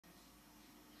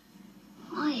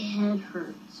head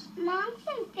hurts. Mom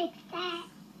can fix that.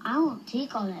 I won't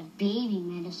take all that baby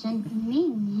medicine. Me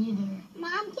neither.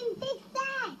 Mom can fix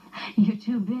that. You're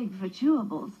too big for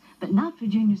chewables, but not for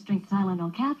Junior Strength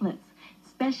Tylenol caplets.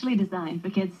 Specially designed for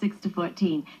kids 6 to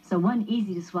 14, so one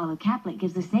easy-to-swallow caplet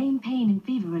gives the same pain and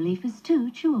fever relief as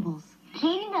 2 chewables.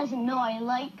 Katie doesn't know I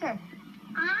like her.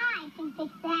 I can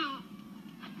fix that.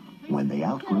 When they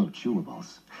outgrow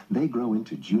chewables, they grow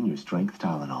into Junior Strength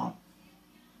Tylenol.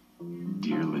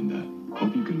 Dear Linda,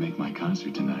 hope you can make my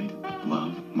concert tonight.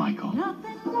 Love, Michael.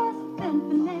 Nothing less than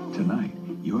finesse. Tonight,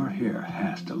 your hair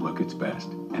has to look its best,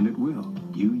 and it will.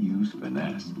 You use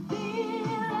Finesse.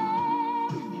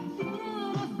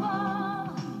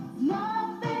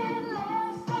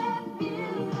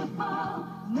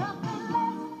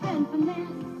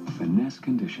 Finesse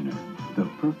conditioner. The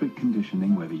perfect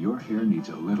conditioning whether your hair needs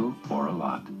a little or a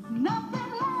lot.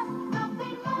 Nothing less than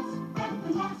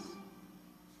finesse.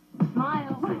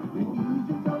 Smile.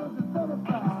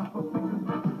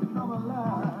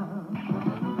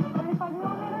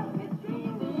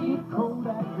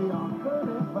 Kodak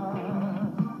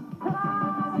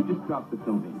VR35. You just drop the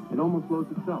film in. It almost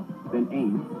loads itself. Then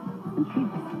aim and shoot.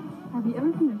 Have you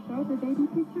ever seen a sharper baby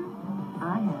picture?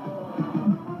 I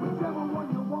have. Whichever one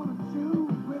you want to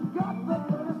choose, we've got the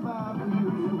 35 for you.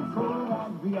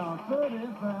 Kodak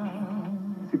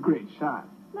VR35. It's a great shot.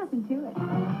 Nothing to it.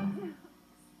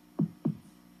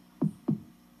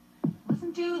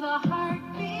 Listen to the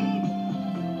heartbeat.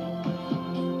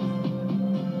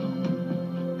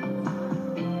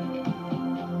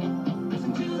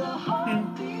 Listen to the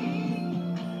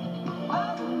heartbeat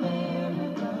of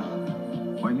America.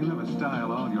 When you have a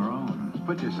style all your own,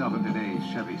 put yourself in today's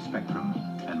Chevy Spectrum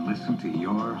and listen to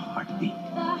your heartbeat.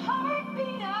 The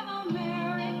heartbeat of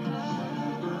America.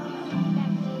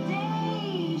 That's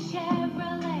today's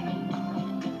Chevrolet.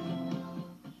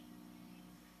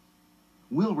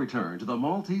 We'll return to the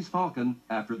Maltese Falcon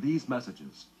after these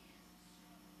messages.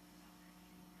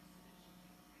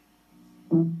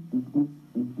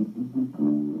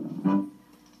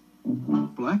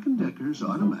 Black & Decker's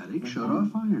automatic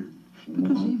shut-off iron.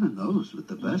 Because even those with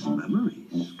the best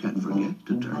memories can forget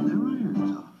to turn their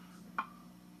irons off.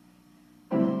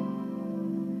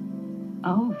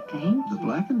 Oh, thank The you.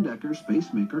 Black & Decker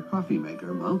Spacemaker coffee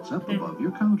maker mounts up above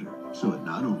your counter, so it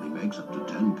not only makes up to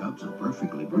 10 cups of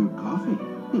perfectly brewed coffee,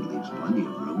 it leaves plenty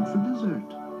of room for dessert.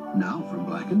 Now from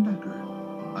Black & Decker.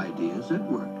 Ideas at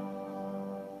work.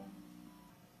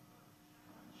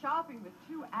 Shopping with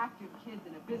 2 active kids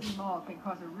in a busy mall can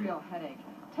cause a real headache.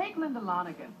 Take Linda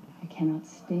Lonergan. I cannot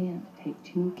stand to take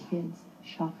 2 kids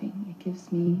shopping. It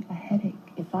gives me a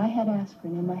headache. If I had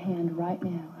aspirin in my hand right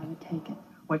now, I would take it.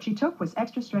 What she took was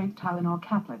extra-strength Tylenol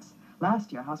caplets.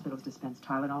 Last year, hospitals dispensed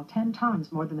Tylenol 10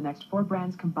 times more than the next 4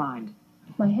 brands combined.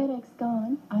 My headache's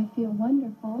gone. I feel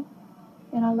wonderful,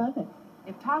 and I love it.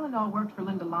 If Tylenol worked for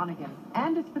Linda Lonergan,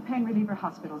 and it's the pain reliever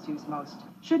hospitals use most,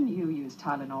 shouldn't you use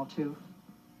Tylenol too?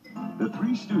 The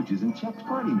Three Stooges and Chex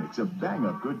party mix, a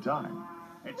bang-up good time.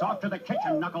 It's off to the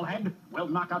kitchen, knucklehead. We'll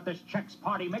knock out this Chex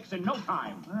party mix in no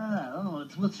time.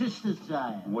 It's what's this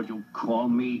time? Would you call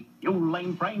me? You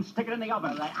lame brain, stick it in the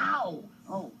oven. Ow!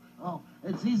 Oh,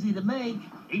 it's easy to make.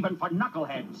 Even for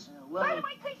knuckleheads. Well,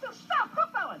 Dynamite piece of stuff, huh,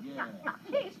 fellas? Yeah.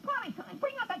 It's party time.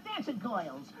 Bring out the dancing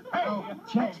coils.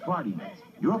 Chex party mix.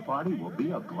 Your party will be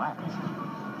a blast.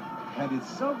 And it's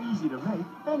so easy to make,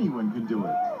 anyone can do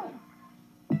it.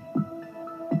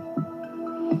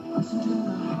 Listen to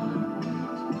the heartbeat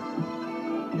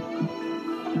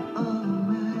of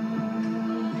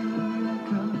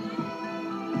America.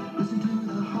 Listen to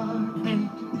the heartbeat.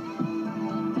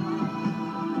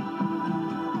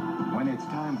 When it's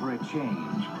time for a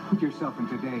change, put yourself in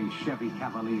today's Chevy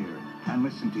Cavalier and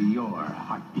listen to your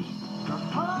heartbeat. The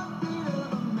heartbeat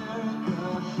of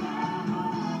America.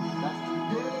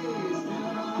 That's today's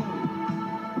Chevrolet.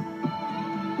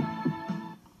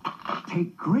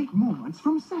 Take great moments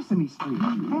from Sesame Street.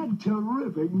 Add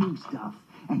terrific new stuff.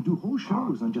 And do whole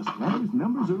shows on just letters,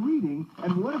 numbers, or reading.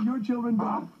 And what have your children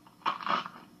got?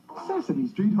 Sesame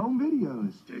Street home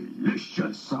videos.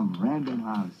 Delicious. From Random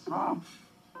House.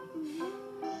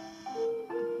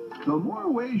 The more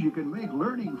ways you can make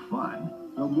learning fun,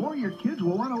 the more your kids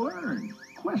will want to learn.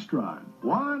 Questron,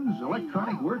 wands,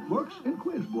 electronic workbooks, and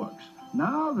Quizbooks.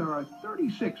 Now there are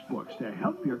 36 books to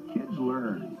help your kids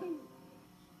learn.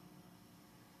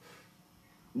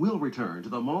 We'll return to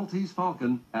the Maltese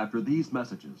Falcon after these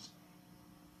messages.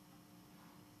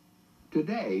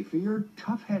 Today, for your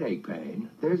tough headache pain,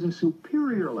 there's a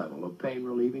superior level of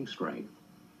pain-relieving strength.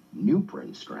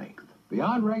 Nuprin strength.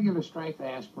 Beyond regular strength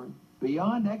aspirin,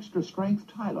 beyond extra strength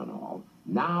Tylenol,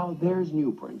 now there's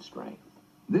Nuprin strength.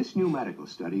 This new medical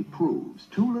study proves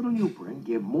too little Nuprin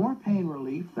give more pain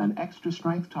relief than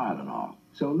extra-strength Tylenol.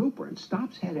 So Nuprin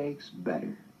stops headaches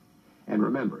better. And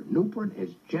remember, Nuprin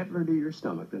is gentler to your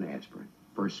stomach than aspirin.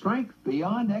 For strength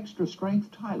beyond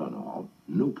extra-strength Tylenol,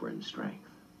 Nuprin strength.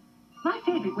 My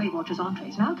favorite Weight Watchers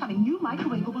entrees now come in new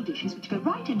microwaveable dishes which go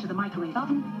right into the microwave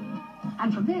oven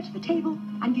and from there to the table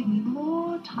and give me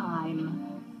more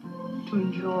time to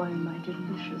enjoy my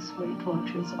delicious Weight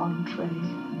Watchers entree.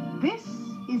 This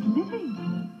is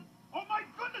living. Oh my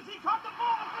goodness, he caught the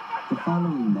ball! The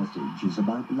following message is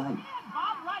about life.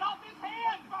 Bob, right off his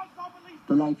hand!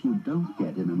 The life you don't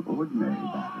get in an ordinary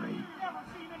battery.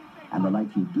 And the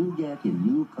life you do get in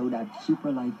new Kodak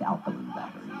Supralife alkaline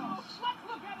batteries.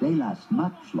 They last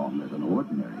much longer than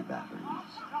ordinary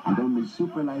batteries. And only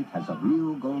Supralife has a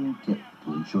real gold tip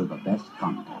to ensure the best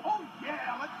contact. Oh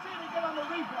yeah, let's see it again on the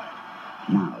replay.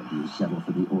 Now, do you settle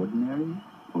for the ordinary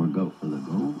or go for the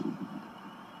gold?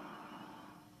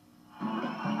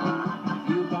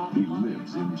 He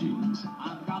lives in jeans.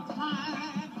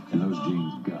 And those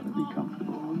jeans gotta be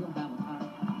comfortable.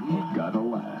 Gotta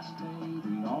last.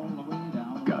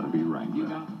 Gotta be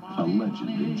Wrangler. A legend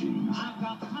in jeans.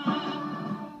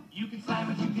 You can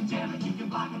slam it, you can jam it, you can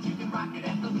block it, you can rock it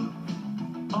at the hoop.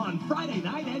 On Friday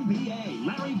night NBA,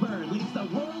 Larry Bird leads the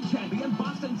world champion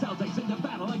Boston Celtics into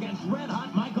battle against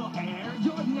red-hot Michael Air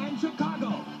Jordan and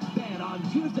Chicago. Then on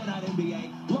Tuesday night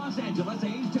NBA, Los Angeles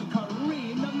aims to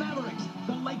careen the Mavericks.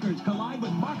 The Lakers collide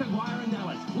with Mark Aguirre and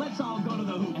Dallas. Let's all go to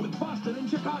the hoop with Boston and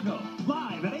Chicago.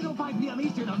 Live at 8:05 p.m.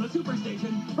 Eastern on the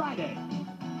SuperStation, Friday.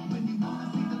 When you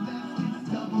want to see the best, it's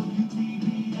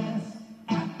WTBS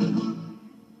at the hoop.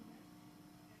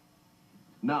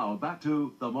 Now, back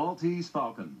to the Maltese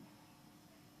Falcon.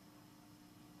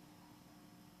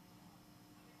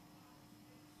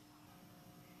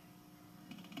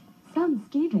 Some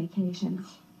ski vacations.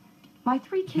 My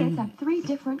 3 kids have 3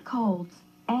 different colds.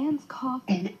 Anne's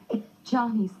coughing,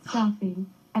 Johnny's stuffing,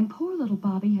 and poor little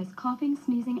Bobby has coughing,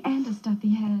 sneezing, and a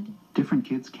stuffy head. Different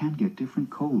kids can get different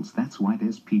colds. That's why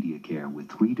there's PediaCare with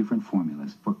 3 different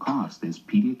formulas. For cough, there's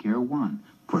PediaCare 1.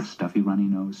 For a stuffy runny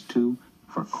nose, 2.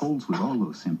 For colds with all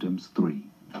those symptoms, 3.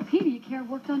 PediaCare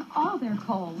worked on all their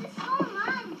colds.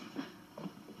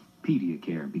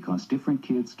 PediaCare, because different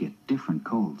kids get different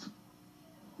colds.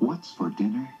 What's for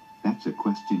dinner? That's a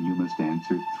question you must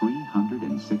answer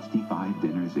 365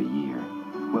 dinners a year.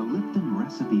 Well, Lipton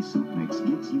Recipe Soup Mix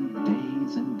gives you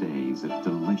days and days of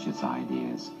delicious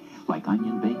ideas, like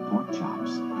onion-baked pork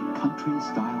chops,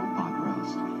 country-style pot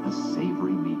roast, a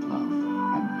savory meatloaf,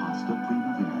 and pasta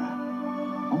primavera.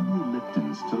 Only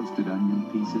Lipton's toasted onion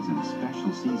pieces and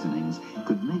special seasonings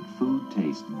could make food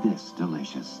taste this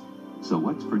delicious. So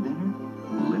what's for dinner?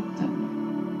 Lipton.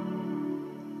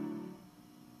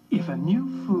 If a new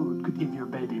food could give your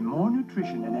baby more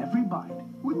nutrition in every bite,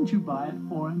 wouldn't you buy it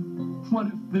for him? What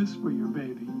if this were your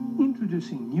baby?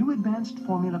 Introducing new advanced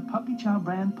formula Puppy Chow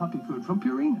brand puppy food from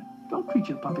Purina. Don't treat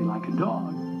your puppy like a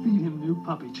dog. Feed him new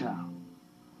Puppy Chow.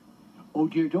 Oh,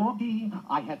 dear doggy,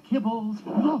 I have kibbles.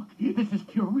 Look, this is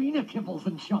Purina Kibbles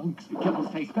and Chunks.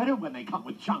 Kibbles taste better when they come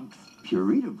with chunks.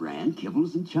 Purina brand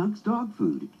Kibbles and Chunks dog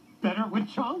food. Better with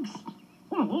chunks?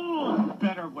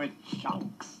 Better with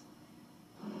chunks.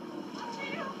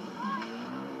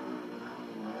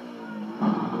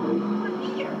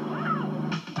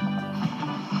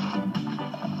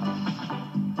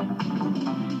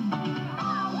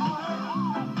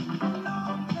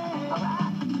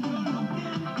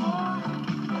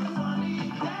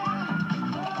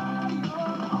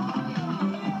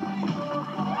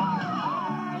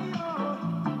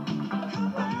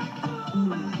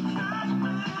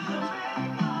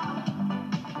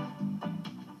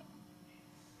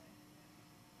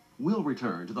 We'll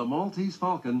return to the Maltese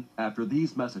Falcon after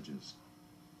these messages.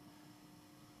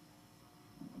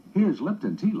 Here's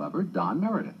Lipton tea lover Don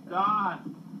Meredith.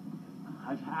 Don,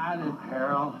 I've had it,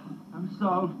 Harold. I'm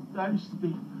so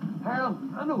thirsty. Harold,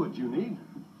 I know what you need.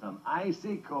 Some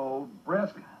icy cold,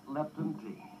 brisk Lipton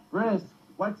tea. Brisk?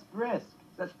 What's brisk?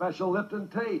 It's that special Lipton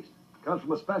taste. Comes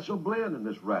from a special blend in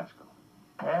this rascal.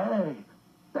 Hey,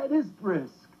 that is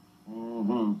brisk.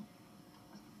 Mm-hmm.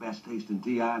 It's the best tasting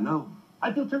tea I know.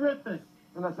 I feel terrific.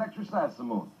 Then let's exercise some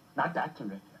more. Not that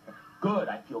terrific. Good,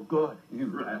 I feel good. You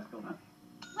rascal.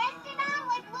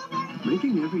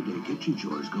 Making everyday kitchen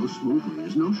chores go smoothly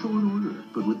is no short order,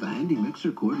 but with the handy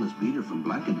mixer cordless beater from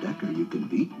Black & Decker, you can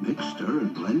beat, mix, stir,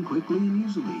 and blend quickly and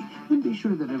easily, and be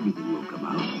sure that everything will come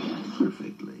out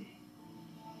perfectly.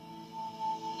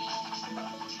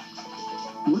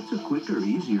 What's What's a quicker,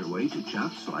 easier way to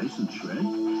chop, slice, and shred?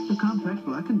 The compact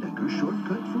Black & Decker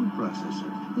Shortcut Food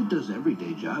Processor. It does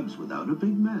everyday jobs without a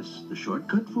big mess. The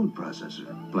Shortcut Food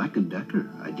Processor. Black & Decker.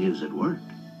 Ideas at work.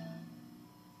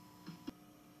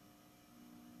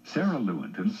 Sarah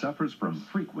Lewington suffers from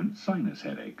frequent sinus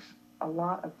headaches. A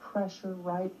lot of pressure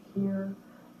right here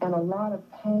and a lot of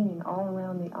pain all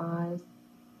around the eyes.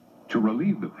 To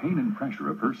relieve the pain and pressure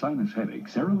of her sinus headache,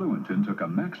 Sarah Lewington took a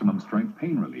maximum strength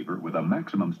pain reliever with a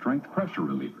maximum strength pressure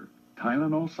reliever.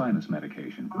 Tylenol sinus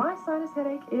medication. My sinus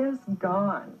headache is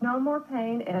gone. No more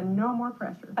pain and no more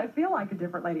pressure. I feel like a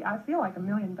different lady. I feel like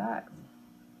 $1,000,000 bucks.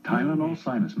 Tylenol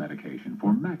sinus medication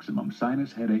for maximum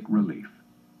sinus headache relief.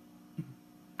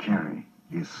 Carrie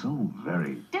is so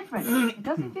very different. It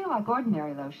doesn't feel like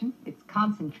ordinary lotion. It's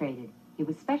concentrated. It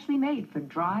was specially made for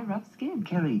dry, rough skin.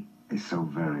 Carrie is so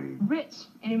very rich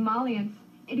in emollients.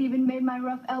 It even made my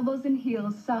rough elbows and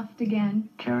heels soft again.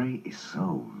 Carrie is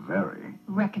so very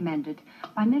recommended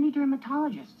by many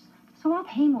dermatologists. So I'll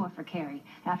pay more for Carrie.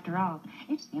 After all,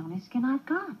 it's the only skin I've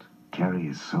got. Carrie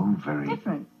is so very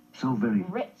different. So very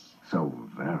rich. So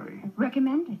very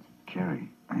recommended. Carrie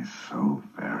is so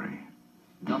very.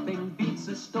 Nothing beats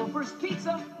a Stouffer's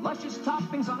pizza. Luscious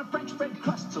toppings on a French bread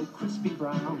crust so crispy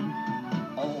brown.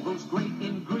 All those great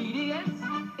ingredients.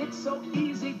 It's so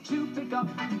easy to pick up,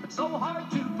 but so hard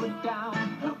to put down.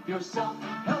 Help yourself,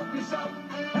 help yourself,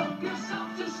 help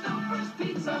yourself to Stouffer's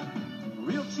pizza.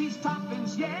 Real cheese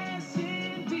toppings, yes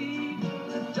indeed.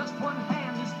 Just one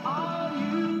hand is all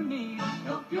you need.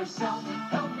 Help yourself,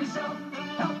 help yourself,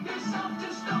 help yourself to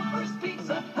Stouffer's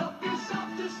pizza. Help yourself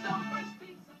to Stouffer's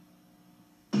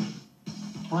pizza.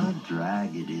 What a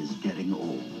drag it is getting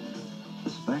old,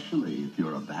 especially if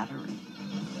you're a battery.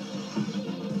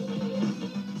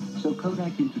 So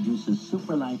Kodak introduces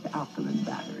Supralife alkaline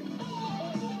batteries.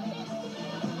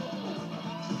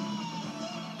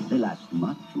 They last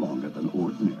much longer than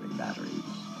ordinary batteries.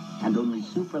 And only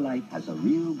Supralife has a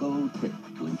real gold tip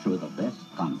to ensure the best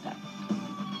contact.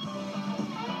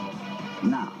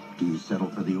 Now, do you settle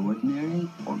for the ordinary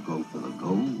or go for the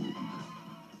gold?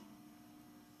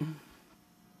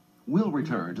 We'll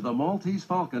return to the Maltese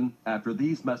Falcon after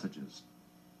these messages.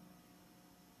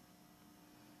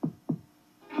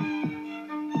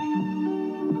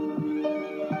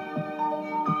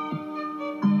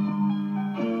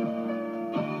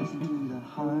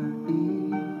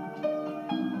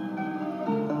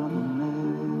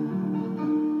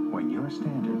 When your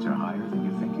standards are higher than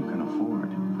you think you can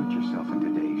afford, put yourself in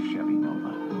today's Chevy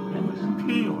Nova and listen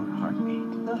to your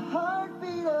heartbeat. The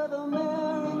heartbeat of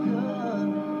America.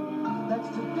 That's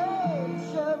today's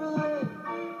Chevrolet.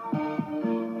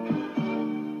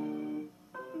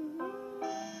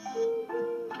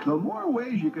 The more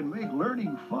ways you can make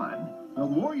learning fun, the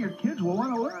more your kids will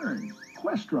want to learn.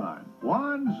 Questron,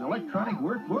 wands, electronic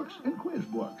workbooks, and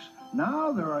Quizbooks.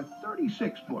 Now there are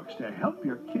 36 books to help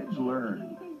your kids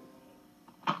learn.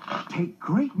 Take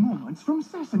great moments from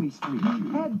Sesame Street.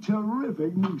 Add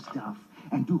terrific new stuff.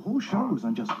 And do whole shows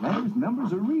on just letters,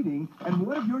 numbers, or reading. And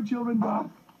what have your children got?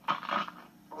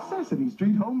 Sesame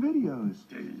Street home videos.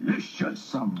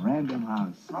 Delicious. From Random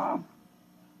House.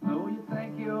 No, you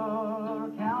think you're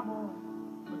a cowboy,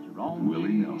 but you're wrong.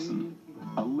 Willie Nelson,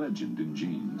 a legend in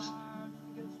jeans.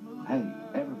 Hey,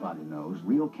 everybody knows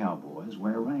real cowboys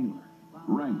wear Wrangler.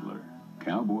 Wrangler,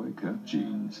 cowboy cut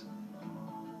jeans.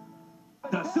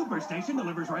 The SuperStation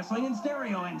delivers wrestling in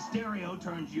stereo, and stereo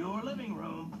turns your living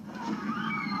room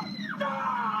into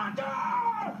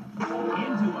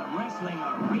a wrestling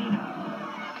arena.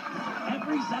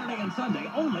 Every Saturday and Sunday,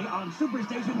 only on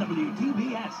SuperStation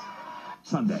WTBS.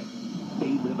 Sunday,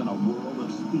 they live in a world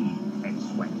of speed and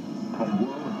sweat. A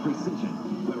world of precision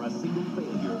where a single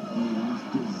failure means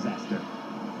disaster.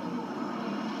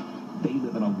 They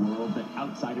live in a world that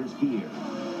outsiders fear.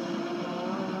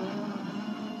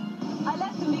 I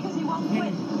left him because he won't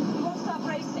quit. He won't stop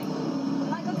racing.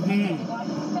 And I couldn't take it anymore. I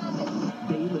couldn't stand it.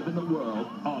 They live in the world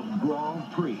of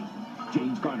Grand Prix.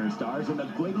 James Garner stars in the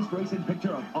greatest racing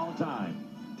picture of all time.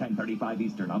 10:35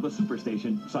 Eastern on the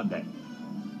SuperStation, Sunday.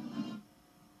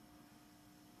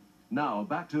 Now,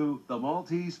 back to the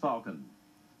Maltese Falcon.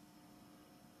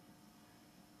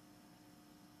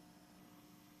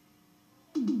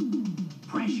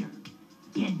 Pressure.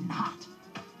 Getting hot.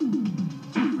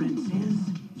 Difference is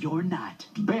you're not.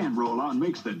 Band Roll-On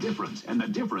makes the difference, and the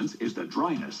difference is the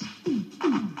dryness.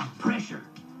 Pressure.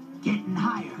 Getting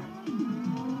higher.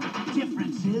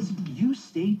 Difference is you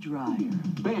stay drier.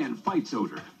 Band fights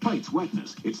odor, fights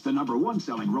wetness. It's the #1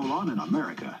 selling roll-on in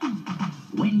America.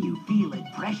 When you feel it,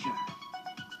 pressure.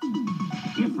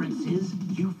 Difference is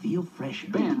you feel feel fresher.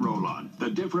 Ban roll-on. The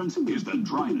difference is the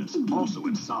dryness. Also,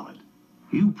 it's solid.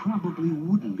 You probably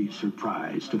wouldn't be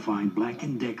surprised to find Black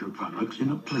 & Decker products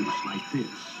in a place like this.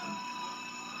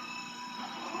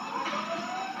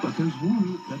 But there's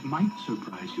one that might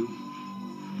surprise you.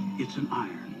 It's an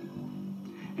iron.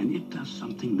 And it does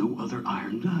something no other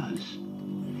iron does.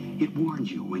 It warns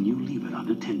you when you leave it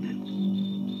unattended.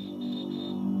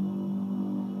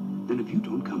 Then if you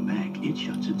don't come back, it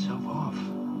shuts itself off.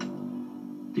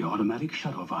 The automatic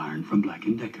shut-off iron from Black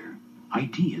 & Decker.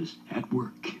 Ideas at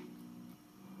work.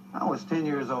 I was 10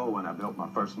 years old when I built my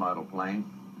first model plane.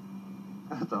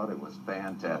 I thought it was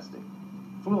fantastic.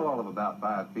 Flew all of about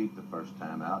 5 feet the first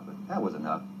time out, but that was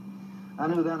enough. I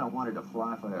knew then I wanted to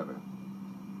fly forever.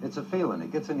 It's a feeling,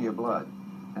 it gets into your blood.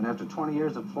 And after 20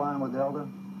 years of flying with Elder,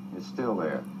 it's still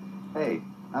there. Hey,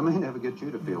 I may never get you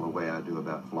to feel the way I do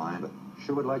about flying, but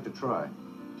sure would like to try.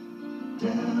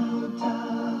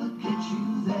 Delta gets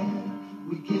you there.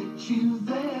 We get you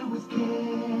there with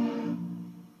care.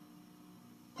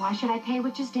 Why should I pay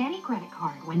with just any credit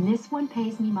card when this one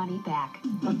pays me money back?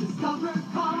 The Discover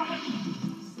card.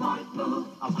 Smart move.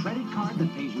 A credit card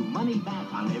that pays you money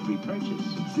back on every purchase.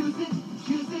 Choose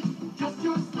it, just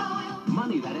your style.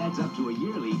 Money that adds up to a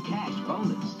yearly cash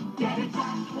bonus. Get it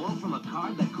back. All from a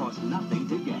card that costs nothing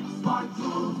to get. Smart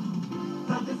move.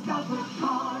 The Discover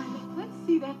card. Let's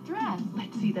see that dress.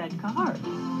 Let's see that card.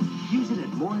 Use it at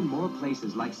more and more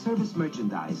places like Service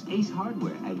Merchandise, Ace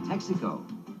Hardware, and Texaco.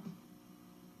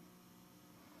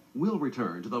 We'll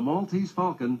return to the Maltese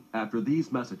Falcon after these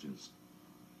messages.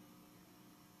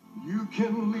 You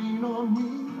can lean on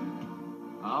me.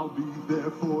 I'll be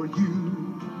there for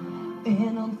you.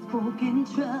 An unspoken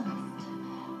trust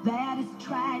that is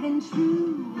tried and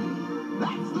true.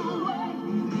 That's the way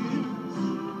it is,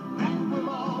 and will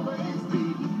always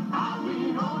be. I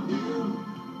lean on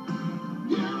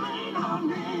you. You lean on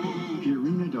me.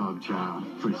 Purina Dog Chow.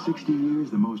 For 60 years,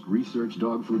 the most researched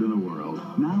dog food in the world.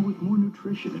 Now with more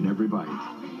nutrition in every bite.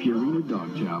 Purina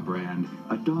Dog Chow brand.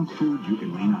 A dog food you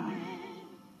can lean on.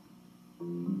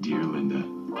 Dear Linda,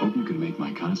 hope you can make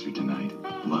my concert tonight.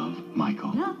 Love,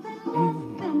 Michael.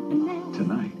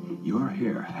 Tonight, your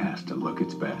hair has to look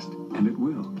its best. And it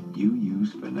will. You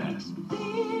use Finesse.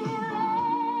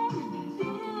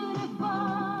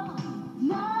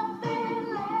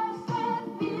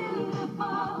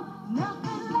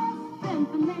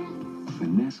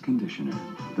 Finesse Conditioner.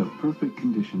 The perfect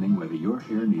conditioning whether your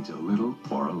hair needs a little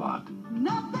or a lot.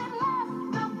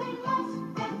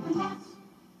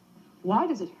 Why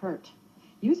does it hurt?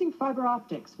 Using fiber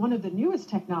optics, one of the newest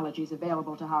technologies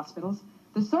available to hospitals,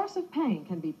 the source of pain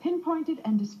can be pinpointed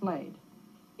and displayed.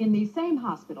 In these same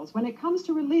hospitals, when it comes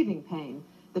to relieving pain,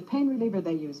 the pain reliever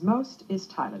they use most is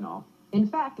Tylenol. In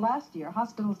fact, last year,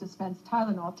 hospitals dispensed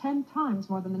Tylenol 10 times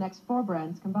more than the next 4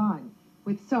 brands combined.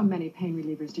 With so many pain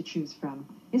relievers to choose from,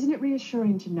 isn't it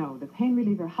reassuring to know the pain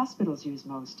reliever hospitals use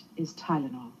most is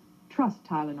Tylenol? Trust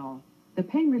Tylenol, the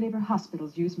pain reliever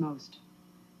hospitals use most.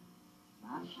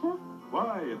 Master?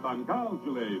 Quiet, I'm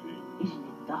calculating. Isn't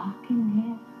it dark in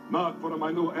here? Not for my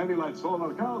new Anilite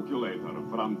solar calculator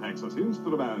from Texas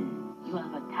Instruments. You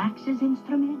have a Texas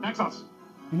instrument? Texas!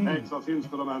 Texas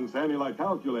Instruments Anilite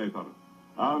calculator.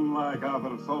 Unlike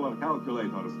other solar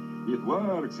calculators, it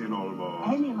works in almost...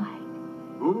 Anilite?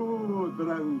 Good,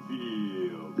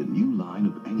 Renfield. The new line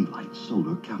of Anilite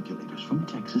solar calculators from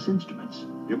Texas Instruments.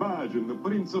 Imagine the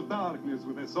Prince of Darkness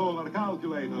with a solar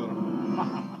calculator.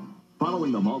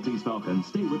 Following the Maltese Falcon,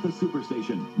 stay with the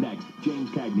SuperStation. Next, James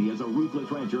Cagney is a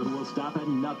ruthless rancher who will stop at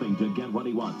nothing to get what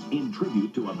he wants, in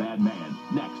tribute to a bad man.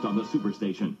 Next on the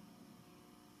SuperStation.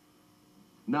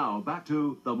 Now, back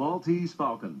to the Maltese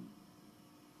Falcon.